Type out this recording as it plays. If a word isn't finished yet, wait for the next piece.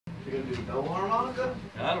You gonna do the double harmonica?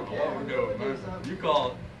 I don't know what we're doing, man. You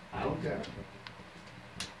call it. I don't care.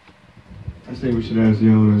 I think we should ask the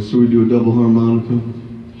owners, should we do a double harmonica?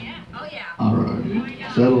 Yeah. Oh, yeah. All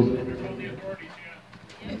right. Settled?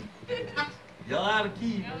 Yell out of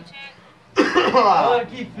key. No check. Yell out of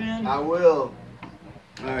key, Finn. I will.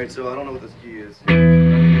 Alright, so I don't know what this key is.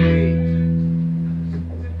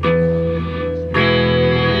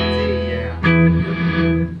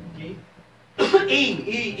 E.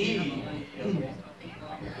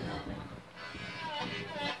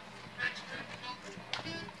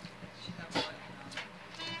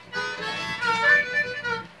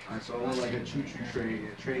 Alright, so I want like a choo-choo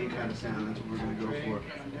train kind of sound. That's what we're gonna go for.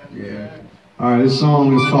 Yeah. Alright, this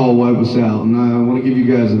song is called Wipe Us Out, and I want to give you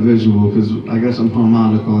guys a visual, because I got some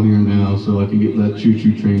harmonic on here now, so I can get that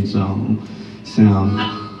choo-choo train sound.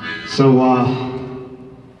 So,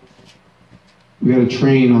 we got a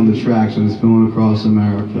train on the tracks, and it's going across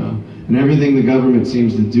America. And everything the government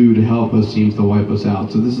seems to do to help us seems to wipe us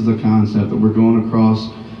out. So this is the concept that we're going across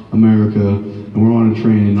America, and we're on a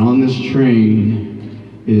train. And on this train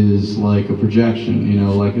is like a projection, you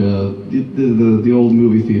know, like the old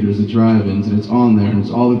movie theaters, the drive-ins, and it's on there, and it's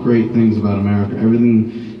all the great things about America,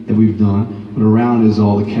 everything that we've done. But around is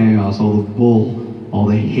all the chaos, all the bull, all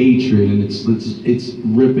the hatred, and it's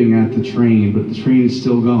ripping at the train, but the train is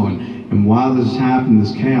still going. And while this is happening,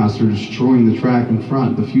 this chaos, they're destroying the track in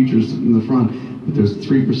front, the future's in the front. But there's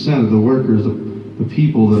 3% of the workers, the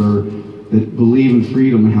people that believe in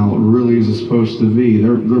freedom and how it really is supposed to be.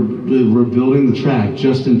 They're rebuilding the track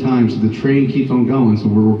just in time, so the train keeps on going. So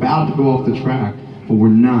we're about to go off the track, but we're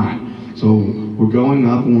not. So we're going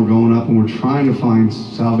up and we're going up and we're trying to find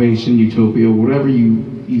salvation, utopia, whatever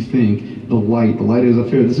you think. The light is up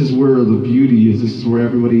here. This is where the beauty is. This is where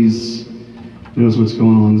everybody's knows what's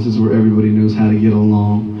going on. This is where everybody knows how to get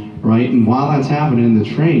along, right? And while that's happening in the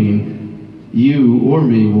train, you or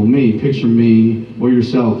me, picture me or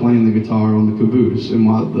yourself playing the guitar on the caboose, and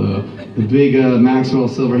while the big Maxwell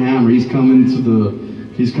silver hammer, he's coming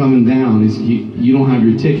down. You don't have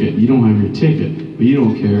your ticket, but you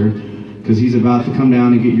don't care, because he's about to come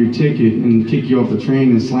down and get your ticket and kick you off the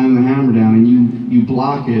train and slam the hammer down, and you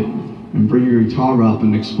block it and bring your guitar up,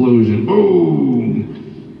 an explosion, boom.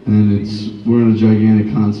 And we're in a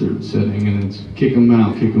gigantic concert setting, and it's kick 'em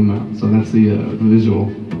out. So that's the visual.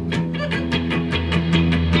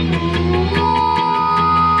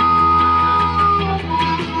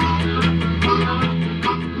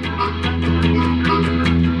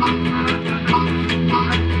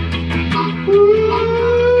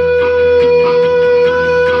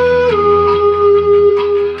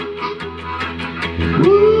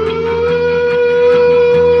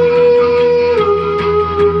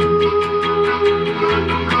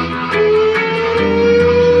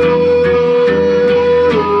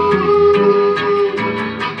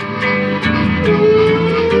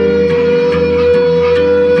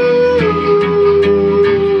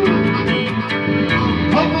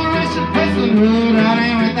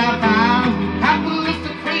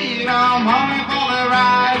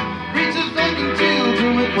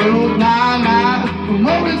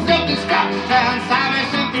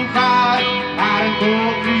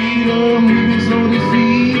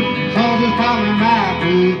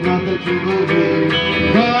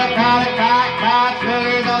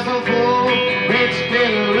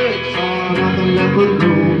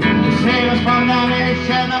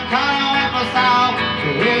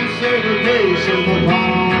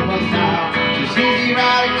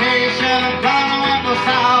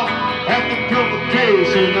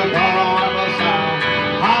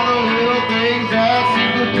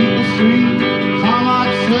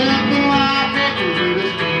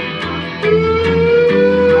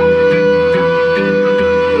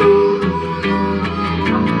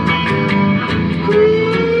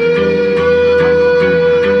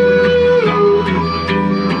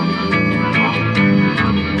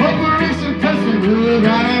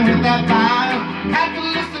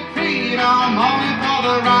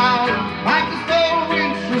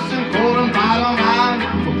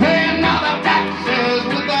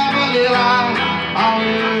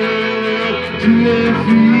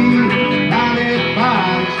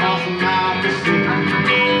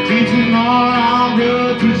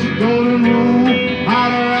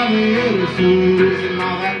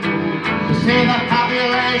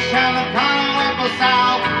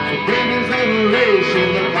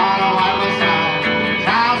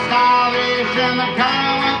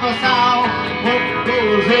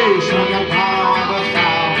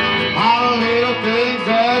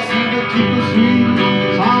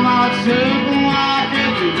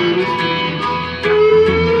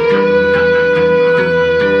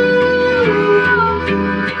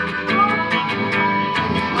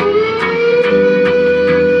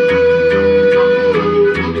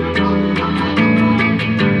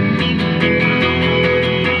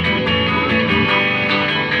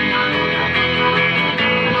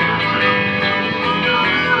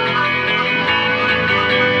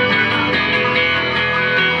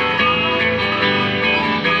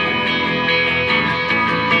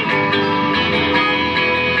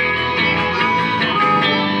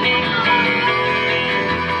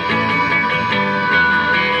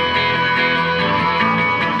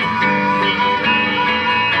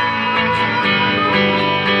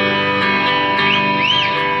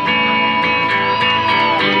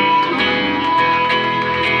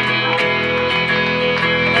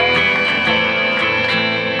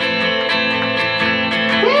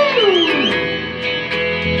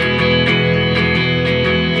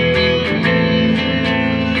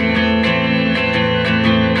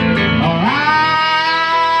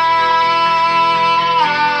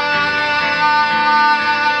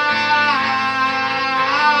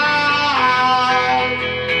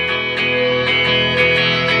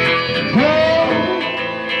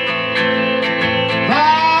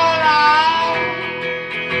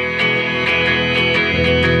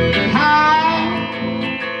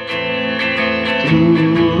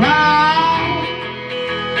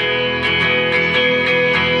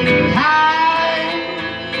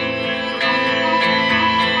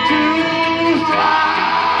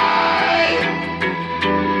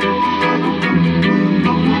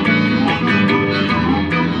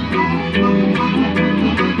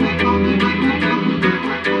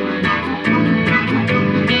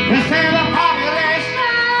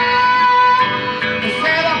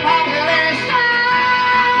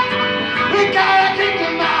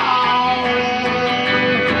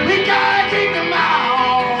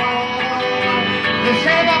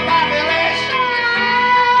 population.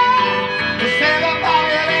 To save the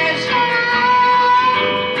population.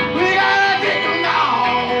 We gotta kick them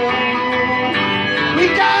out. We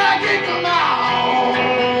gotta kick them out.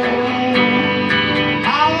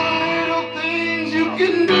 All the little things you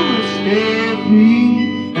can do to stay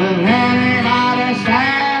free. But anybody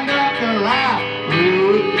stand up to rap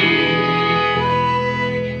with me.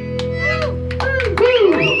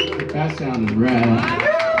 That sounded rad.